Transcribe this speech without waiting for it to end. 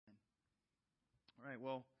All right,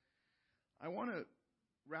 well, I want to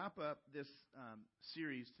wrap up this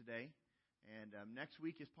series today. And next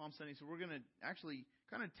week is Palm Sunday, so we're going to actually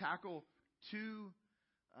kind of tackle two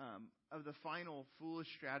of the final foolish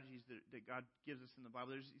strategies that God gives us in the Bible.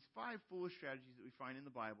 There's these 5 foolish strategies that we find in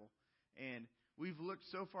the Bible, and we've looked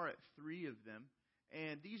so far at 3 of them.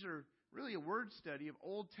 And these are really a word study of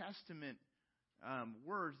Old Testament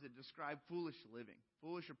words that describe foolish living,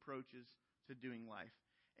 foolish approaches to doing life.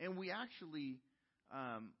 And we actually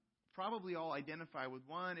probably all identify with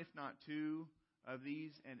one, if not 2, of these,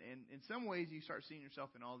 and in some ways you start seeing yourself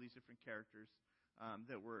in all these different characters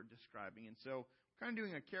that we're describing. And so we're kind of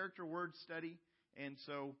doing a character word study, and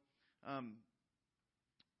so I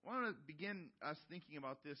want to begin us thinking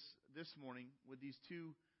about this morning with these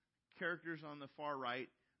 2 characters on the far right.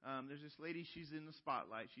 There's this lady, she's in the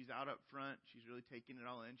spotlight, she's out up front, she's really taking it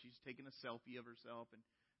all in, she's taking a selfie of herself, and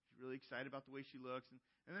she's really excited about the way she looks, and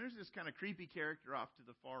there's this kind of creepy character off to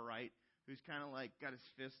the far right who's kind of like got his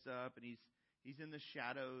fists up, and He's in the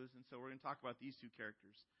shadows, and so we're going to talk about these 2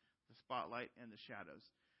 characters, the spotlight and the shadows.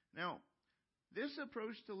 Now, this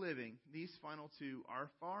approach to living, these final 2,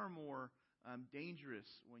 are far more dangerous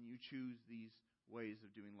when you choose these ways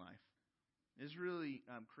of doing life. This really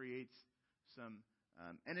creates some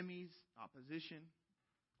enemies, opposition.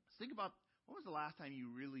 Let's think about, when was the last time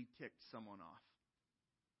you really ticked someone off?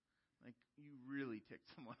 Like, you really ticked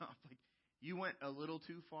someone off. Like, you went a little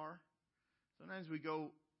too far. Sometimes we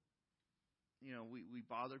go... we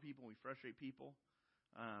bother people, we frustrate people.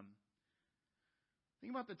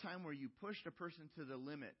 Think about the time where you pushed a person to the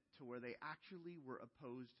limit to where they actually were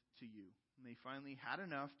opposed to you. And they finally had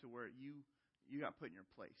enough to where you got put in your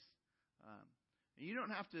place. And you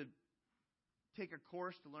don't have to take a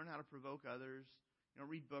course to learn how to provoke others,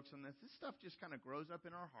 read books on this. This stuff just kind of grows up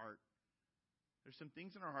in our heart. There's some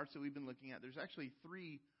things in our hearts that we've been looking at. There's actually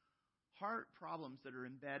 3 heart problems that are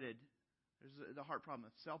embedded. There's the heart problem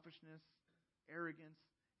of selfishness, arrogance,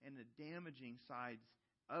 and the damaging sides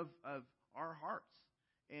of our hearts.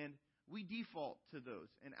 And we default to those.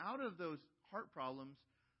 And out of those heart problems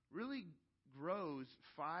really grows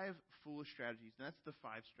 5 foolish strategies. And that's the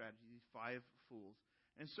 5 strategies, these 5 fools.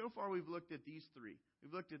 And so far we've looked at these 3.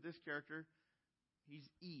 We've looked at this character. He's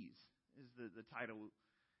ease, is the title.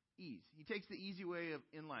 Ease. He takes the easy way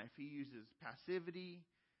in life. He uses passivity,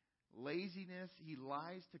 laziness. He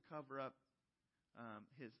lies to cover up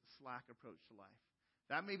his slack approach to life.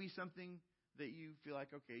 That may be something that you feel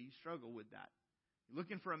like, okay, you struggle with that. You're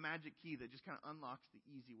looking for a magic key that just kind of unlocks the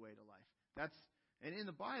easy way to life. And in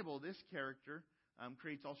the Bible, this character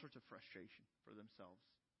creates all sorts of frustration for themselves.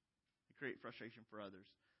 They create frustration for others.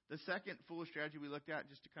 The second foolish strategy we looked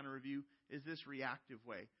at, just to kind of review, is this reactive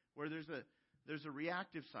way, where there's a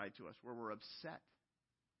reactive side to us, where we're upset.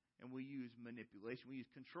 And we use manipulation. We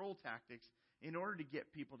use control tactics in order to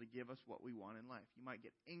get people to give us what we want in life. You might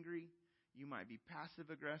get angry. You might be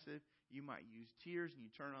passive-aggressive. You might use tears, and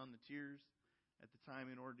you turn on the tears at the time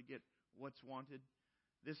in order to get what's wanted.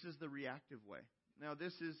 This is the reactive way. Now,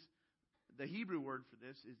 the Hebrew word for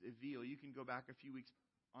this is evil. You can go back a few weeks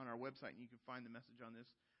on our website, and you can find the message on this,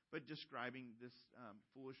 but describing this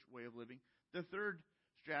foolish way of living. The third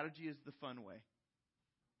strategy is the fun way.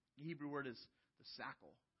 The Hebrew word is the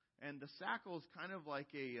sackle. And the sackle is kind of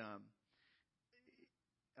like a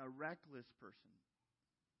reckless person.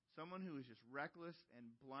 Someone who is just reckless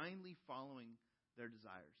and blindly following their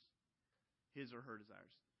desires. His or her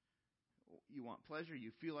desires. You want pleasure,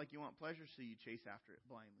 you feel like you want pleasure, so you chase after it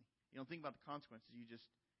blindly. You don't think about the consequences, you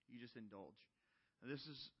just indulge. Now, this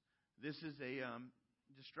is a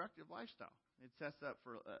destructive lifestyle. It sets up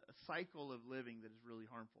for a cycle of living that is really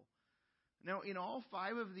harmful. Now, in all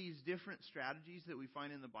 5 of these different strategies that we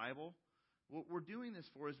find in the Bible, what we're doing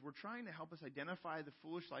this for is we're trying to help us identify the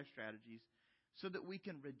foolish life strategies so that we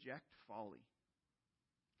can reject folly.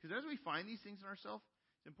 Because as we find these things in ourselves,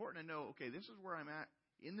 it's important to know, okay, this is where I'm at.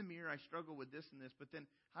 In the mirror, I struggle with this and this, but then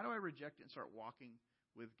how do I reject it and start walking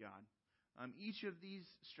with God? Each of these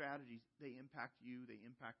strategies, they impact you, they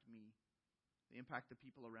impact me, they impact the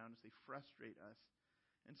people around us, they frustrate us.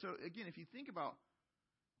 And so, again, if you think about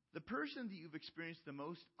the person that you've experienced the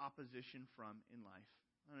most opposition from in life,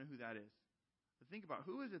 I don't know who that is. But think about,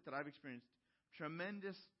 who is it that I've experienced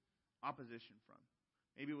tremendous opposition from?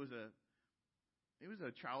 Maybe it was a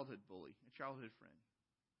childhood bully, a childhood friend.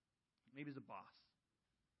 Maybe it's a boss.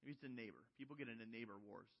 Maybe it's a neighbor. People get into neighbor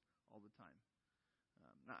wars all the time.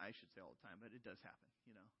 Not I should say all the time, but it does happen,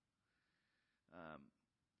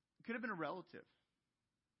 It could have been a relative.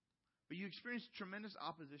 But you experienced tremendous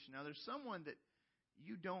opposition. Now, there's someone that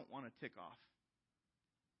you don't want to tick off.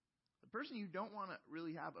 The person you don't want to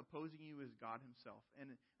really have opposing you is God himself. And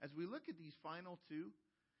as we look at these final two,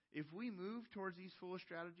 if we move towards these foolish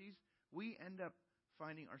strategies, we end up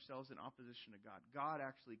finding ourselves in opposition to God. God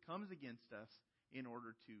actually comes against us in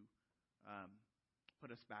order to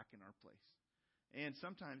put us back in our place. And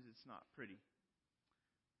sometimes it's not pretty.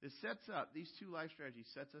 These two life strategies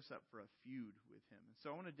sets us up for a feud with him. And so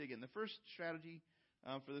I want to dig in. The first strategy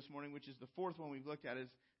for this morning, which is the fourth one we've looked at, is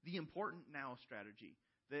the important now strategy.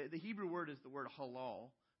 The Hebrew word is the word halal,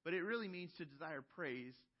 but it really means to desire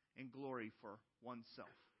praise and glory for oneself.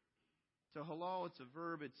 So halal, it's a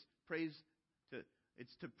verb.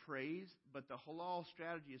 It's to praise, but the halal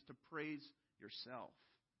strategy is to praise yourself.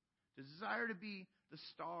 To desire to be the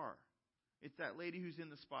star. It's that lady who's in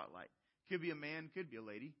the spotlight. Could be a man, could be a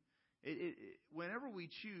lady. Whenever we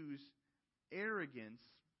choose arrogance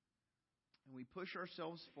and we push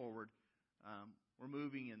ourselves forward, we're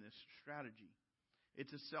moving in this strategy.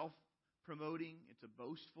 It's a self-promoting, it's a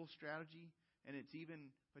boastful strategy, and it's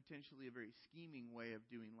even potentially a very scheming way of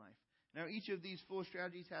doing life. Now, each of these foolish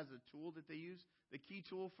strategies has a tool that they use. The key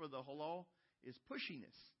tool for the halal is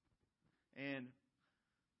pushiness. And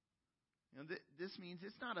this means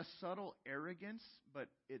it's not a subtle arrogance, but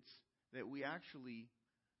it's that we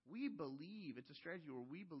believe, it's a strategy where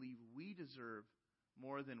we believe we deserve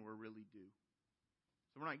more than we're really due.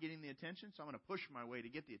 So we're not getting the attention, so I'm going to push my way to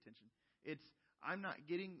get the attention. I'm not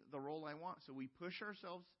getting the role I want, so we push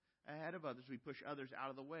ourselves ahead of others. We push others out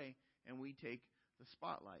of the way, and we take the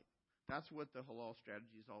spotlight. That's what the halal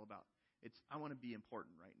strategy is all about. I want to be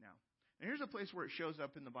important right now. And here's a place where it shows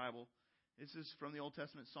up in the Bible. This is from the Old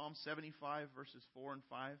Testament, Psalm 75, verses 4 and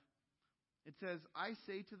 5. It says, I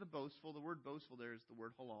say to the boastful, the word boastful there is the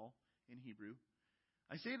word halal in Hebrew.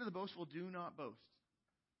 I say to the boastful, do not boast.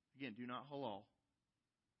 Again, do not halal.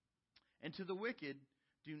 And to the wicked,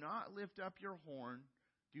 do not lift up your horn.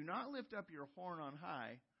 Do not lift up your horn on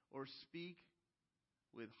high or speak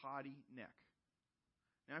with haughty neck.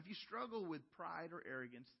 Now, if you struggle with pride or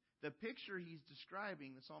arrogance, the picture he's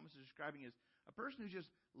describing, the psalmist is describing, is a person who's just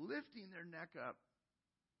lifting their neck up.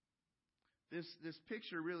 This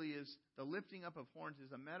picture really is, the lifting up of horns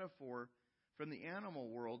is a metaphor from the animal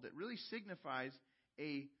world that really signifies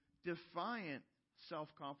a defiant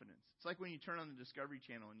self-confidence. It's like when you turn on the Discovery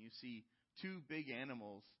Channel and you see two big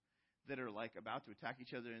animals that are like about to attack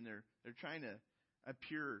each other, and they're trying to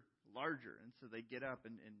appear larger, and so they get up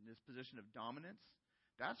in this position of dominance.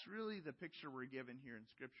 That's really the picture we're given here in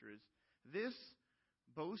Scripture. Is this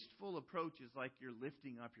boastful approach is like you're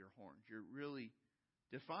lifting up your horns. You're really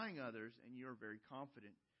defying others, and you're very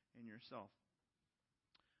confident in yourself.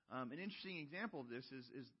 An interesting example of this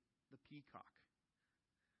is the peacock.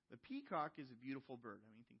 The peacock is a beautiful bird.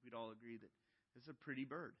 I think we'd all agree that it's a pretty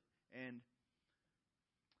bird. And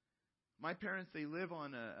my parents, they live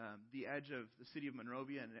on the edge of the city of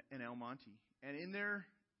Monrovia and El Monte. And in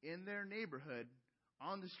their neighborhood,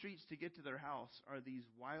 on the streets to get to their house, are these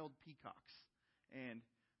wild peacocks. And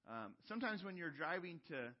sometimes when you're driving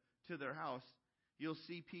to their house, you'll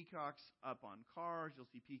see peacocks up on cars. You'll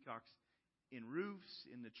see peacocks in roofs,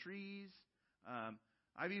 in the trees.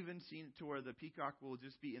 I've even seen it to where the peacock will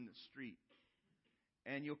just be in the street.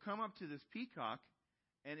 And you'll come up to this peacock,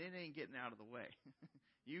 and it ain't getting out of the way.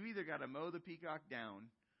 You've either got to mow the peacock down,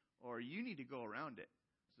 or you need to go around it.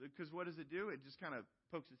 Because what does it do? It just kind of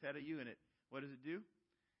pokes its head at you, and what does it do?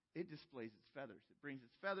 It displays its feathers. It brings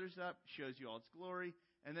its feathers up, shows you all its glory,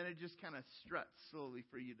 and then it just kind of struts slowly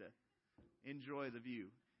for you to enjoy the view.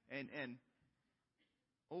 And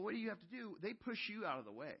well, what do you have to do? They push you out of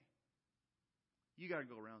the way. You got to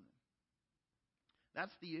go around them.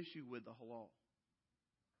 That's the issue with the halal.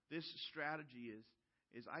 This strategy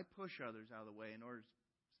is I push others out of the way in order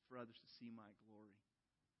for others to see my glory.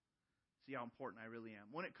 See how important I really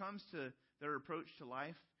am. When it comes to their approach to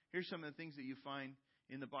life, here's some of the things that you find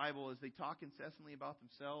in the Bible is they talk incessantly about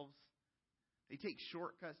themselves. They take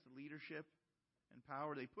shortcuts to leadership and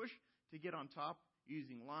power. They push to get on top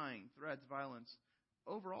using lying, threats, violence.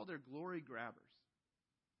 Overall, they're glory grabbers.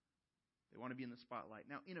 They want to be in the spotlight.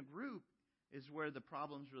 Now, in a group is where the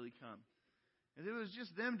problems really come. If it was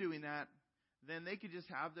just them doing that, then they could just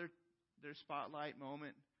have their spotlight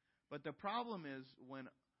moment. But the problem is when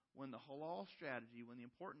the halal strategy, when the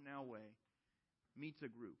important now way meets a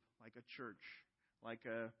group, like a church, like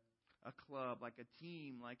a club, like a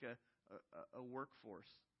team, like a workforce.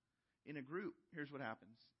 In a group, here's what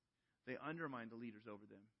happens. They undermine the leaders over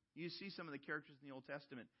them. You see some of the characters in the Old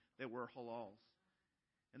Testament that were halals.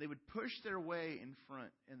 And they would push their way in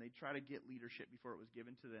front, and they'd try to get leadership before it was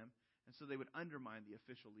given to them. And so they would undermine the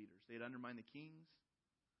official leaders. They'd undermine the kings,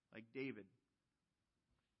 like David.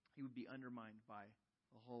 He would be undermined by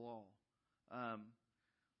the halal.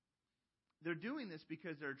 They're doing this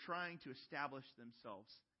because they're trying to establish themselves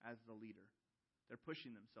as the leader. They're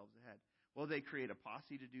pushing themselves ahead. Well, they create a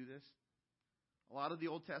posse to do this. A lot of the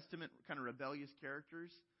Old Testament kind of rebellious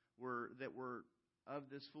characters that were of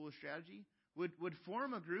this foolish strategy would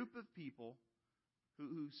form a group of people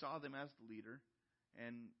who saw them as the leader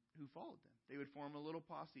and who followed them. They would form a little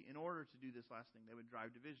posse in order to do this last thing. They would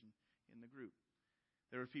drive division in the group.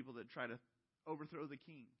 There were people that try to overthrow the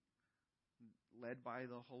king, led by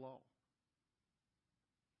the halal.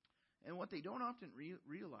 And what they don't often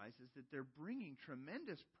realize is that they're bringing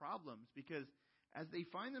tremendous problems, because as they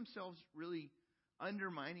find themselves really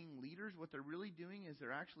undermining leaders, what they're really doing is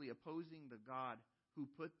they're actually opposing the God who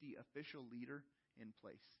put the official leader in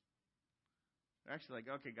place. They're actually like,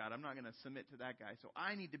 okay, God, I'm not going to submit to that guy, so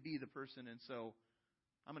I need to be the person, and so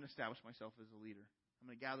I'm going to establish myself as a leader. I'm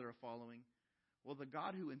going to gather a following. Well, the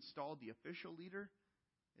God who installed the official leader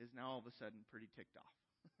is now all of a sudden pretty ticked off.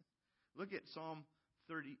 Look at Psalm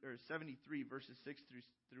 73, verses 6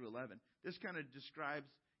 through 11. This kind of describes,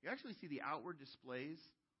 you actually see the outward displays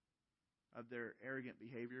of their arrogant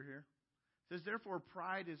behavior here. It says, therefore,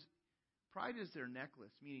 pride is their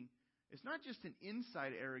necklace, meaning it's not just an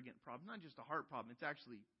inside arrogant problem, not just a heart problem. It's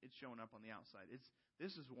showing up on the outside.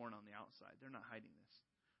 This is worn on the outside. They're not hiding this.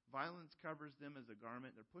 Violence covers them as a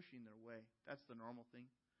garment. They're pushing their way. That's the normal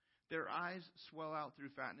thing. Their eyes swell out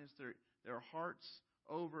through fatness. Their hearts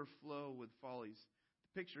overflow with follies.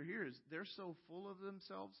 The picture here is they're so full of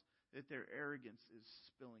themselves that their arrogance is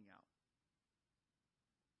spilling out.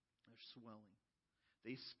 They're swelling.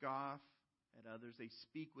 They scoff at others. They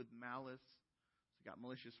speak with malice. They got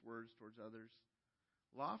malicious words towards others.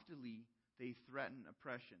 Loftily, they threaten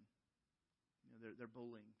oppression. They're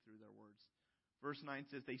bullying through their words. Verse 9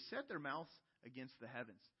 says, they set their mouths against the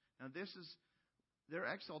heavens. Now this is their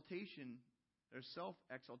exaltation, their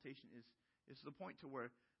self-exaltation is to the point to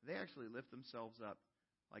where they actually lift themselves up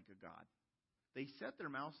like a god. They set their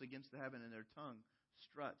mouths against the heaven, and their tongue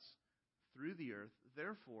struts through the earth.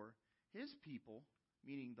 Therefore, his people,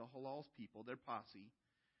 meaning the halal's people, their posse,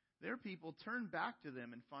 their people turn back to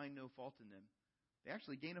them and find no fault in them. They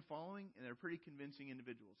actually gain a following, and they're pretty convincing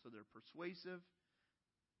individuals. So they're persuasive,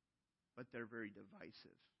 but they're very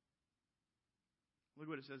divisive. Look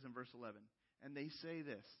what it says in verse 11. And they say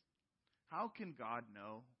this, how can God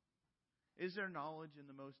know? Is there knowledge in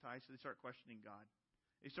the Most High? So they start questioning God.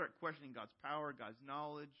 They start questioning God's power, God's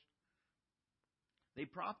knowledge. They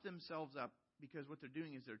prop themselves up because what they're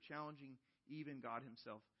doing is they're challenging even God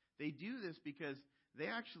himself. They do this because they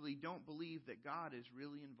actually don't believe that God is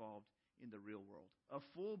really involved in the real world. A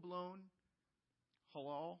full-blown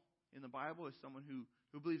halal in the Bible is someone who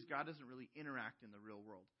believes God doesn't really interact in the real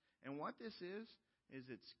world. And what this is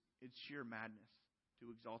it's sheer madness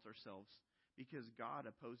to exalt ourselves, because God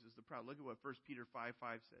opposes the proud. Look at what 1 Peter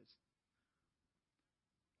 5:5 says.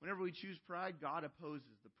 Whenever we choose pride, God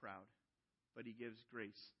opposes the proud, but he gives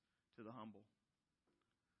grace to the humble.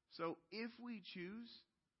 So if we choose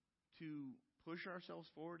to push ourselves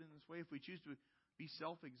forward in this way, if we choose to be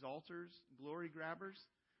self-exalters, glory grabbers,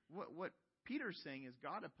 what Peter's saying is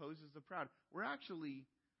God opposes the proud. We're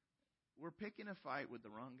picking a fight with the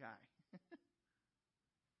wrong guy.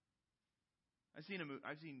 I've seen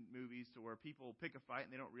movies to where people pick a fight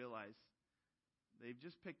and they don't realize they've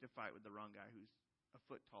just picked a fight with the wrong guy who's a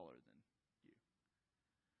foot taller than you.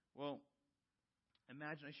 Well,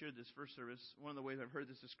 imagine I shared this first service. One of the ways I've heard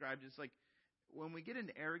this described is like when we get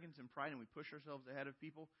into arrogance and pride and we push ourselves ahead of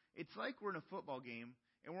people, it's like we're in a football game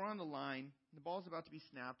and we're on the line. The ball's about to be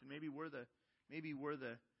snapped, and maybe we're on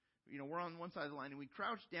one side of the line, and we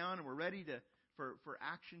crouch down and we're ready for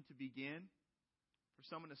action to begin, for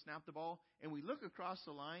someone to snap the ball, and we look across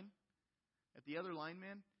the line at the other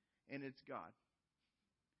lineman, and it's God.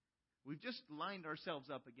 We've just lined ourselves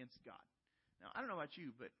up against God. Now, I don't know about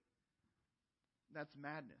you, but that's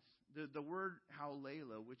madness. The word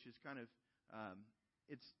haulela, which is kind of,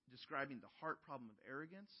 it's describing the heart problem of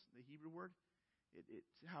arrogance, the Hebrew word.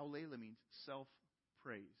 Haulela means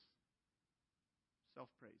self-praise.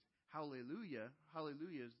 Self-praise. Hallelujah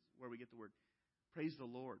is where we get the word praise the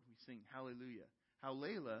Lord. We sing hallelujah.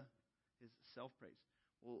 Haulela is self-praise.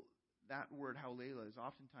 Well, that word haulela is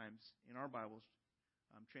oftentimes in our Bibles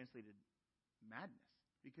translated madness,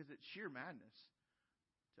 because it's sheer madness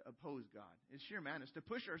to oppose God. It's sheer madness to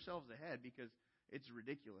push ourselves ahead, because it's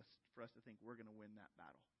ridiculous for us to think we're going to win that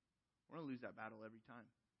battle. We're going to lose that battle every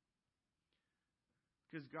time.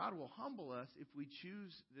 Because God will humble us if we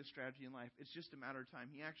choose this strategy in life. It's just a matter of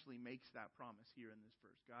time. He actually makes that promise here in this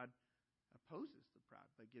verse. God opposes the proud,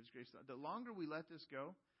 but gives grace. The longer we let this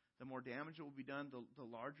go, the more damage that will be done, the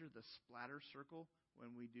larger the splatter circle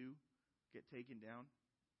when we do get taken down.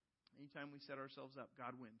 Anytime we set ourselves up,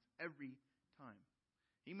 God wins every time.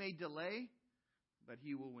 He may delay, but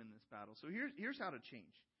He will win this battle. So here's how to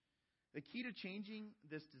change. The key to changing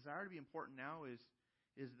this desire to be important now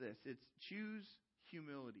is this. It's choose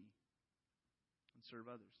humility and serve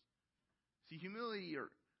others. See, humility,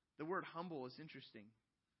 or the word humble, is interesting.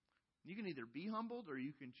 You can either be humbled or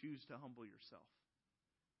you can choose to humble yourself.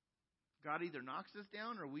 God either knocks us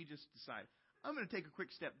down or we just decide, I'm going to take a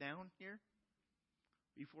quick step down here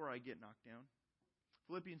before I get knocked down.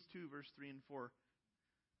 Philippians 2, verse 3 and 4.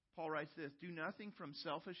 Paul writes this, do nothing from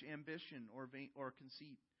selfish ambition or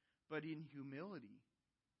conceit, but in humility.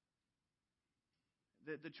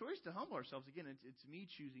 The choice to humble ourselves, again, it's me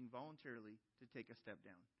choosing voluntarily to take a step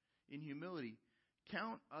down. In humility,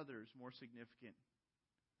 count others more significant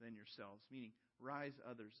than yourselves, meaning rise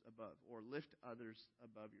others above, or lift others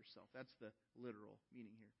above yourself. That's the literal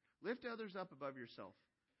meaning here. Lift others up above yourself.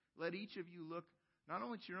 Let each of you look not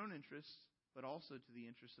only to your own interests, but also to the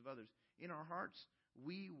interests of others. In our hearts,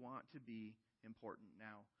 we want to be important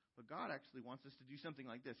now. But God actually wants us to do something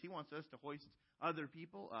like this. He wants us to hoist other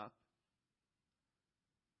people up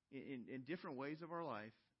in different ways of our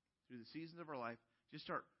life, through the seasons of our life. Just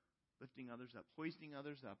start lifting others up, hoisting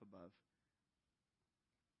others up above.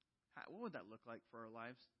 What would that look like for our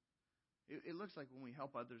lives? It looks like when we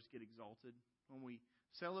help others get exalted, when we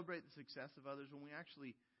celebrate the success of others, when we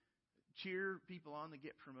actually cheer people on that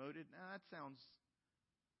get promoted. Now, that sounds.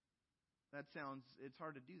 It's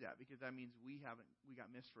hard to do that because that means we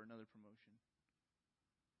got missed for another promotion.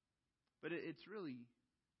 But it's really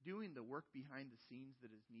doing the work behind the scenes that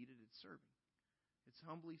is needed. It's serving. It's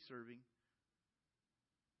humbly serving,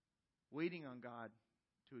 waiting on God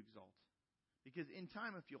to exalt. Because in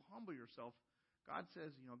time, if you'll humble yourself, God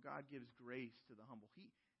says, God gives grace to the humble.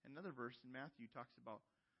 Another verse in Matthew talks about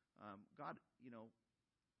God,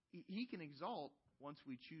 He can exalt once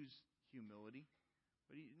we choose humility,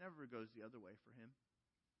 but He never goes the other way for Him.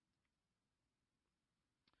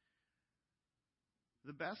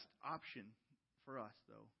 The best option for us,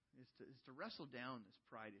 though, is to wrestle down this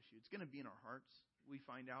pride issue. It's going to be in our hearts. We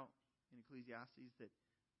find out in Ecclesiastes that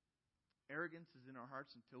arrogance is in our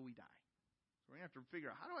hearts until we die. We're going to have to figure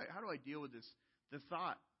out, how do I deal with this, the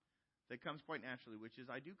thought that comes quite naturally, which is,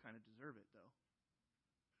 I do kind of deserve it, though.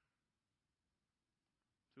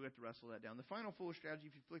 So we have to wrestle that down. The final foolish strategy,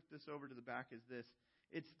 if you flick this over to the back, is this.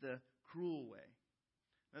 It's the cruel way.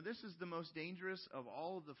 Now, this is the most dangerous of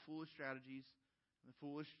all of the foolish strategies, the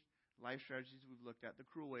foolish life strategies we've looked at. The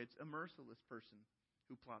cruel way. It's a merciless person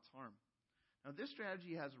who plots harm. Now, this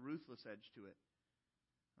strategy has a ruthless edge to it.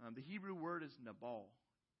 The Hebrew word is Nabal.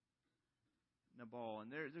 And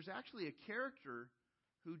there's actually a character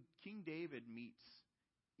who King David meets.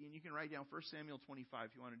 And you can write down 1 Samuel 25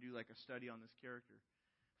 if you want to do like a study on this character.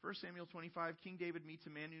 1 Samuel 25, King David meets a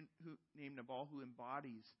man named Nabal who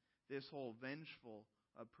embodies this whole vengeful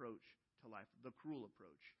approach to life, the cruel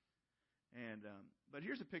approach. And but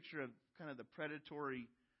here's a picture of kind of the predatory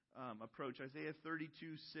approach. Isaiah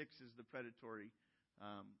 32:6 is the predatory.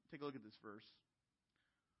 Take a look at this verse.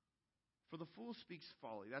 For the fool speaks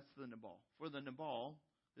folly. That's the Nabal. For the Nabal,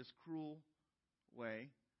 this cruel way,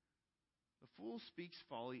 the fool speaks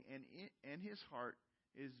folly, and his heart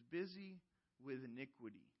is busy with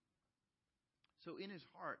iniquity. So in his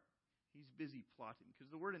heart, he's busy plotting. Because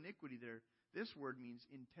the word iniquity there, this word means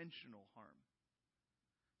intentional harm.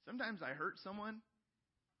 Sometimes I hurt someone,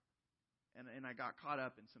 and I got caught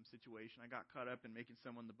up in some situation. I got caught up in making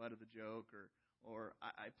someone the butt of the joke, or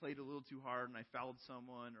I played a little too hard and I fouled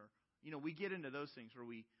someone, or we get into those things where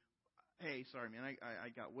hey, sorry, man, I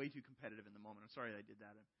got way too competitive in the moment. I'm sorry I did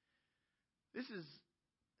that. This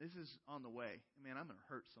is on the way. Man, I'm going to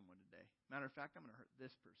hurt someone today. Matter of fact, I'm going to hurt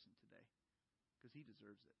this person today because he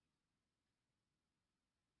deserves it.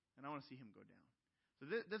 And I want to see him go down. So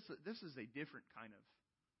this is a different kind of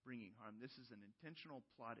bringing harm. This is an intentional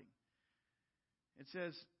plotting. It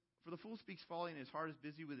says, for the fool speaks folly and his heart is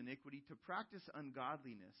busy with iniquity, to practice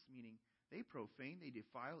ungodliness, meaning they profane, they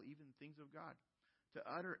defile even things of God. To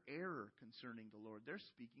utter error concerning the Lord. They're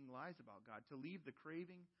speaking lies about God. To leave the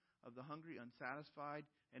craving of the hungry unsatisfied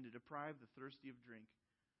and to deprive the thirsty of drink.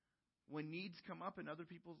 When needs come up in other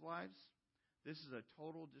people's lives, this is a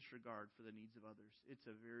total disregard for the needs of others. It's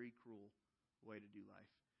a very cruel way to do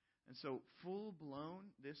life. And so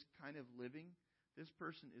full-blown, this kind of living, this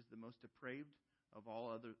person is the most depraved of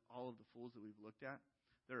all of the fools that we've looked at.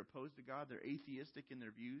 They're opposed to God. They're atheistic in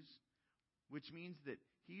their views, which means that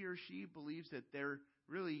he or she believes that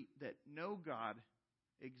that no God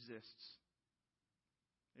exists.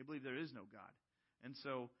 They believe there is no God. And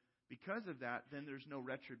so because of that, then there's no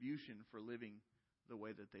retribution for living the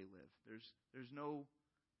way that they live. There's no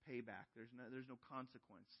payback. There's no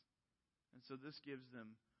consequence. And so this gives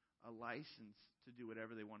them a license to do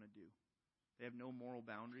whatever they want to do. They have no moral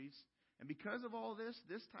boundaries. And because of all this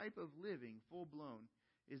type of living, full-blown,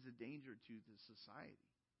 is a danger to the society.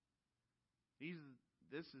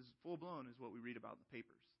 This is full-blown is what we read about in the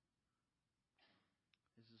papers.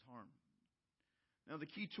 This is harm. Now the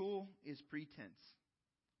key tool is pretense.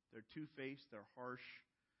 They're two-faced, they're harsh.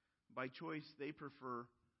 By choice, they prefer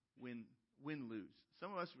win-lose.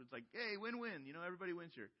 Some of us was like, hey, win-win. Everybody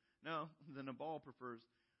wins here. No, the Nabal prefers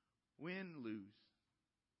win-lose.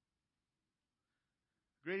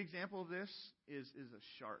 A great example of this is a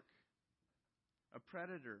shark. A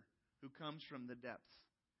predator who comes from the depths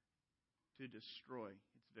to destroy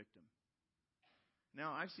its victim.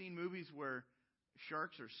 Now, I've seen movies where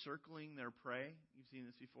sharks are circling their prey. You've seen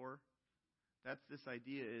this before. That's this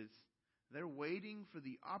idea is they're waiting for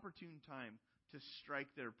the opportune time to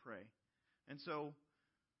strike their prey. And so,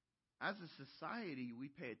 as a society, we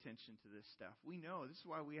pay attention to this stuff. We know. This is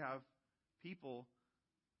why we have people.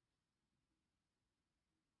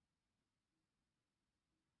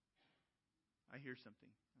 I hear something.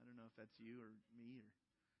 I don't know if that's you or me or...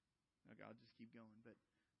 Okay, I'll just keep going. But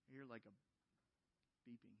I hear like a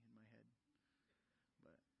beeping in my head.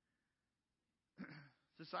 But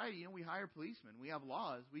society, we hire policemen. We have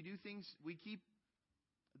laws. We do things. We keep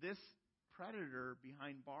this predator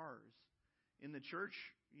behind bars. In the church,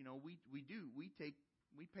 we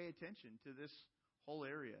pay attention to this whole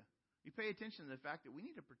area. We pay attention to the fact that we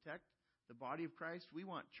need to protect the body of Christ. We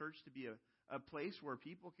want church to be a place where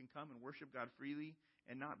people can come and worship God freely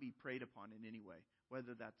and not be preyed upon in any way,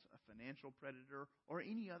 whether that's a financial predator or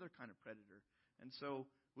any other kind of predator. And so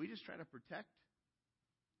we just try to protect,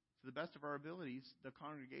 to the best of our abilities, the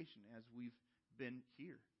congregation as we've been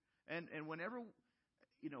here. And whenever,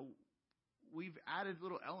 we've added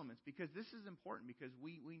little elements because this is important because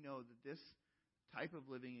we know that this type of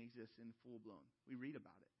living exists in full blown. We read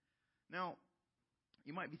about it. Now,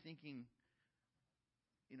 you might be thinking,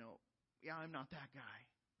 yeah, I'm not that guy.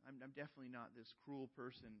 I'm definitely not this cruel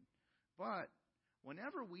person. But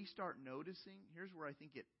whenever we start noticing, here's where I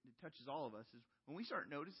think it touches all of us, is when we start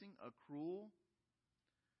noticing a cruel,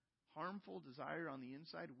 harmful desire on the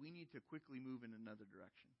inside, we need to quickly move in another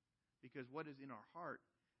direction. Because what is in our heart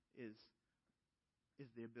is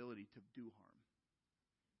the ability to do harm.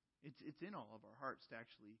 It's in all of our hearts to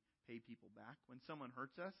actually pay people back. When someone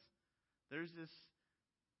hurts us, there's this,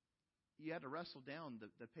 you had to wrestle down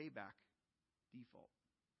the payback default.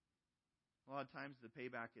 A lot of times the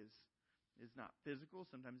payback is not physical.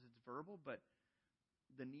 Sometimes it's verbal, but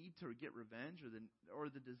the need to get revenge or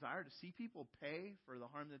the desire to see people pay for the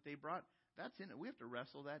harm that they brought, that's in it. We have to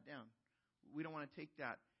wrestle that down. We don't want to take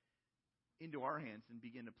that into our hands and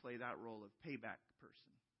begin to play that role of payback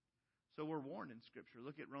person. So we're warned in Scripture.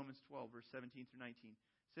 Look at Romans 12, verse 17 through 19.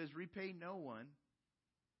 It says, repay no one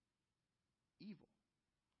evil.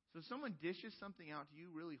 So if someone dishes something out to you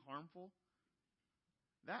really harmful,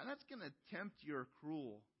 that's going to tempt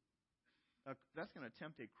that's going to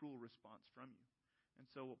tempt a cruel response from you. And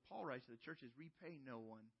so what Paul writes to the church is, repay no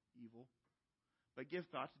one evil, but give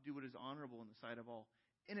thought to do what is honorable in the sight of all.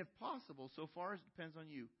 And if possible, so far as it depends on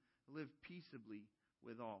you, live peaceably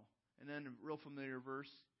with all. And then a real familiar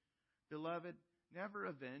verse, beloved, never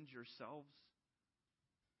avenge yourselves.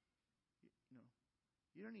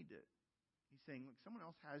 You don't need to. He's saying, look, someone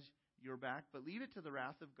else has your back, but leave it to the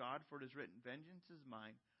wrath of God, for it is written, vengeance is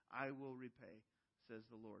mine, I will repay, says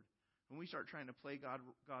the Lord. When we start trying to play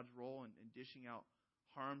God's role and dishing out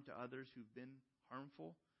harm to others who've been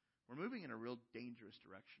harmful, we're moving in a real dangerous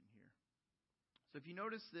direction here. So if you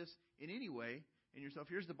notice this in any way in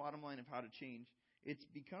yourself, here's the bottom line of how to change. It's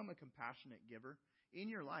become a compassionate giver.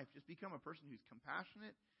 In your life, just become a person who's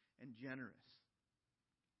compassionate and generous.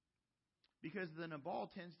 Because the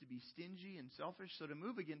Nabal tends to be stingy and selfish, so to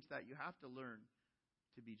move against that, you have to learn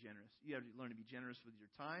to be generous. You have to learn to be generous with your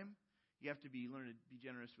time. You have to learn to be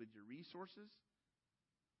generous with your resources.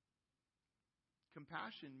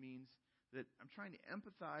 Compassion means that I'm trying to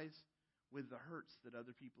empathize with the hurts that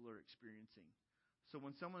other people are experiencing. So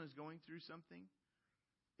when someone is going through something,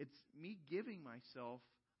 it's me giving myself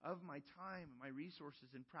of my time and my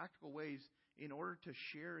resources in practical ways in order to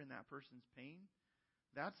share in that person's pain.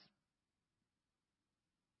 That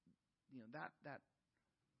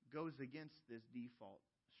goes against this default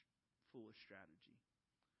foolish strategy.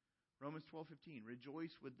 Romans 12:15,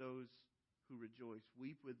 rejoice with those who rejoice,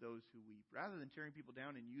 weep with those who weep. Rather than tearing people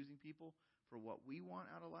down and using people for what we want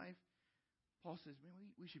out of life, Paul says,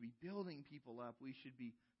 man, we should be building people up. We should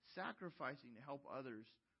be sacrificing to help others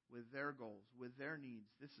with their goals, with their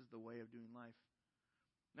needs. This is the way of doing life.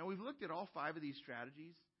 Now, we've looked at all 5 of these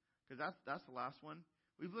strategies, because that's the last one.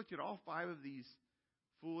 We've looked at all 5 of these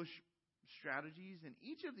foolish strategies, and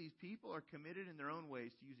each of these people are committed in their own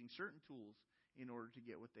ways to using certain tools in order to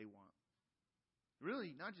get what they want.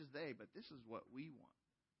 Really, not just they, but this is what we want.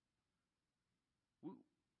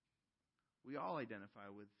 We all identify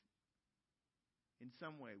with, in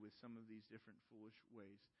some way, with some of these different foolish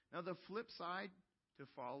ways. Now, the flip side to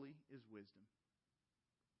folly is wisdom.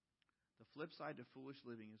 The flip side to foolish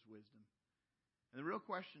living is wisdom. And the real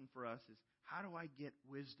question for us is, how do I get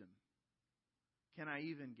wisdom? Can I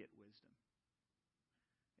even get wisdom?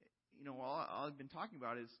 You know, all I've been talking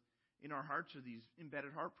about is in our hearts are these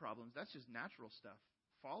embedded heart problems. That's just natural stuff.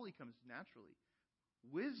 Folly comes naturally.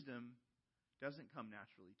 Wisdom doesn't come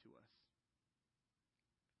naturally to us.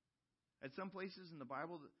 At some places in the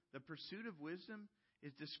Bible, the pursuit of wisdom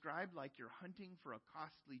is described like you're hunting for a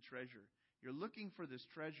costly treasure. You're looking for this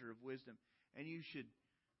treasure of wisdom, and you should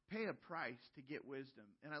pay a price to get wisdom.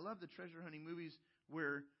 And I love the treasure hunting movies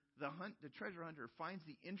where the treasure hunter finds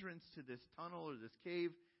the entrance to this tunnel or this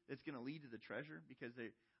cave that's going to lead to the treasure, because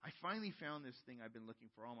I finally found this thing I've been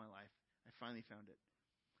looking for all my life. I finally found it.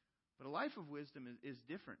 But a life of wisdom is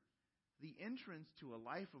different. The entrance to a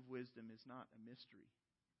life of wisdom is not a mystery.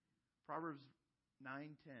 Proverbs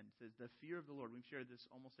 9:10 says, the fear of the Lord, we've shared this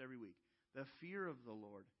almost every week, the fear of the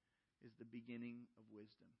Lord is the beginning of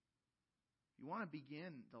wisdom. You want to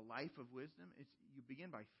begin the life of wisdom, you begin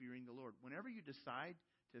by fearing the Lord. Whenever you decide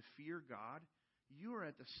to fear God, you are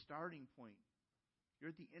at the starting point. You're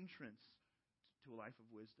at the entrance to a life of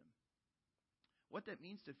wisdom. What that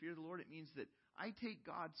means to fear the Lord, it means that I take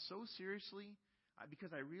God so seriously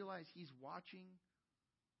because I realize He's watching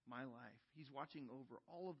my life. He's watching over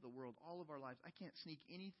all of the world, all of our lives. I can't sneak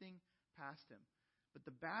anything past Him. But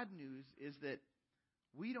the bad news is that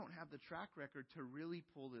we don't have the track record to really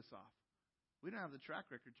pull this off. We don't have the track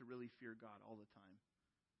record to really fear God all the time.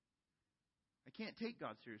 I can't take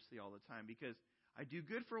God seriously all the time because I do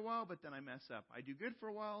good for a while, but then I mess up. I do good for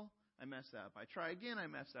a while, I mess up. I try again, I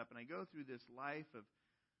mess up. And I go through this life of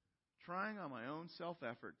trying on my own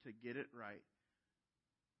self-effort to get it right.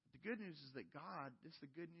 But the good news is that God,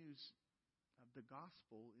 the good news of the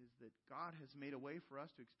gospel is that God has made a way for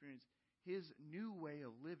us to experience His new way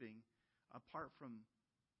of living apart from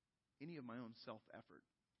any of my own self-effort.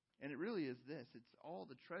 And it really is this. It's all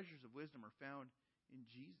the treasures of wisdom are found in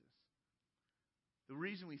Jesus. The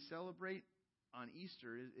reason we celebrate on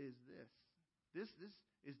Easter is this. This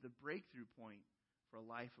is the breakthrough point for a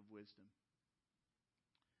life of wisdom.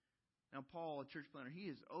 Now, Paul, a church planner, he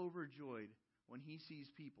is overjoyed when he sees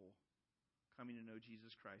people coming to know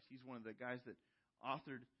Jesus Christ. He's one of the guys that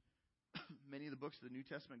authored many of the books of the New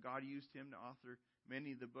Testament. God used him to author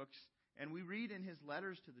many of the books. And we read in his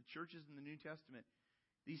letters to the churches in the New Testament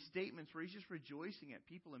these statements where he's just rejoicing at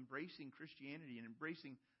people embracing Christianity and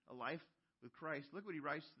embracing a life with Christ. Look what he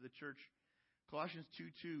writes to the church. Colossians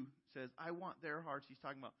 2:2 says, I want their hearts, he's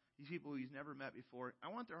talking about these people who he's never met before,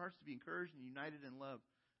 I want their hearts to be encouraged and united in love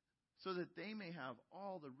so that they may have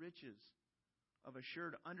all the riches of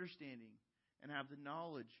assured understanding and have the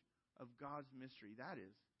knowledge of God's mystery. That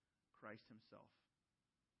is Christ Himself,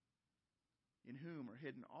 in whom are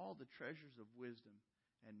hidden all the treasures of wisdom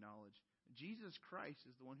and knowledge. Jesus Christ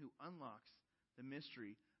is the one who unlocks the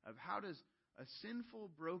mystery of how does a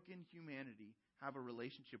sinful, broken humanity have a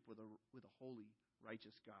relationship with a holy,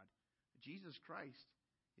 righteous God. Jesus Christ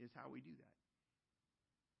is how we do that.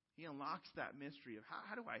 He unlocks that mystery of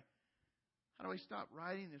how do I stop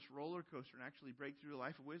riding this roller coaster and actually break through a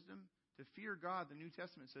life of wisdom? To fear God, the New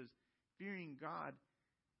Testament says, fearing God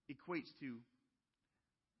equates to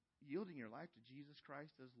yielding your life to Jesus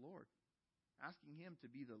Christ as Lord. Asking Him to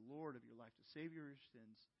be the Lord of your life, to save your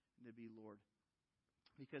sins, and to be Lord.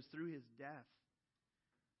 Because through His death,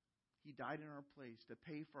 He died in our place to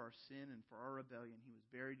pay for our sin and for our rebellion. He was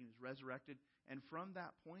buried, He was resurrected. And from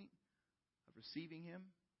that point of receiving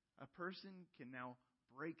Him, a person can now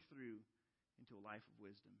break through into a life of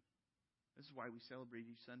wisdom. This is why we celebrate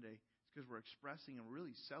each Sunday. It's because we're expressing and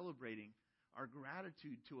really celebrating our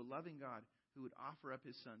gratitude to a loving God who would offer up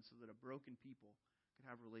His Son so that a broken people could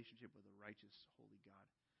have a relationship with a righteous, holy God.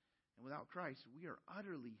 And without Christ, we are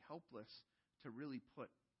utterly helpless to really put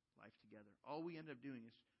life together. All we end up doing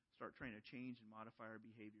is start trying to change and modify our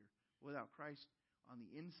behavior. Without Christ on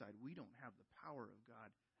the inside, we don't have the power of God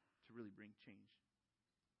to really bring change.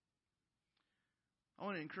 I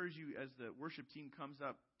want to encourage you as the worship team comes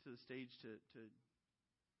up to the stage to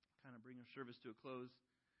kind of bring our service to a close,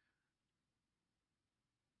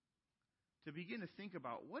 to begin to think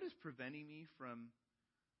about what is preventing me from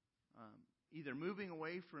either moving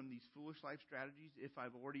away from these foolish life strategies if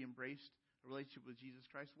I've already embraced a relationship with Jesus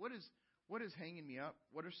Christ. What is hanging me up?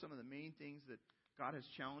 What are some of the main things that God has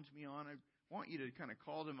challenged me on? I want you to kind of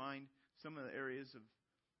call to mind some of the areas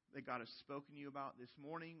that God has spoken to you about this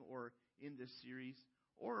morning or in this series.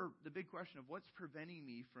 Or the big question of what's preventing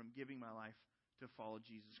me from giving my life to follow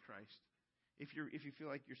Jesus Christ. If you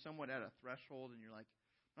feel like you're somewhat at a threshold and you're like,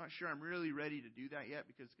 I'm not sure I'm really ready to do that yet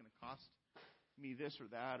because it's going to cost me this or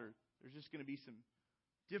that, or there's just going to be some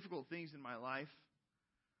difficult things in my life,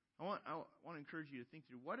 I want to encourage you to think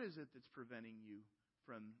through what is it that's preventing you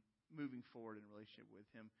from moving forward in a relationship with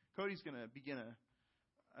Him. Cody's going to begin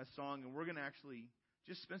a song, and we're going to actually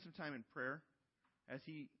just spend some time in prayer as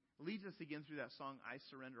he leads us again through that song, I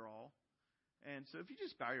Surrender All. And so if you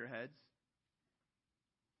just bow your heads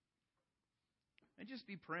and just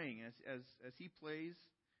be praying as he plays,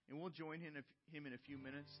 and we'll join him in a few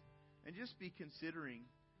minutes, and just be considering,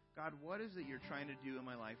 God, what is it you're trying to do in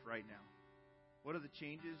my life right now? What are the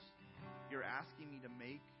changes you're asking me to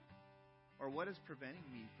make? Or what is preventing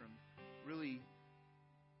me from really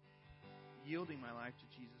yielding my life to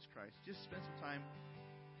Jesus Christ? Just spend some time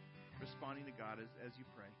responding to God as you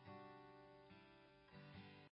pray.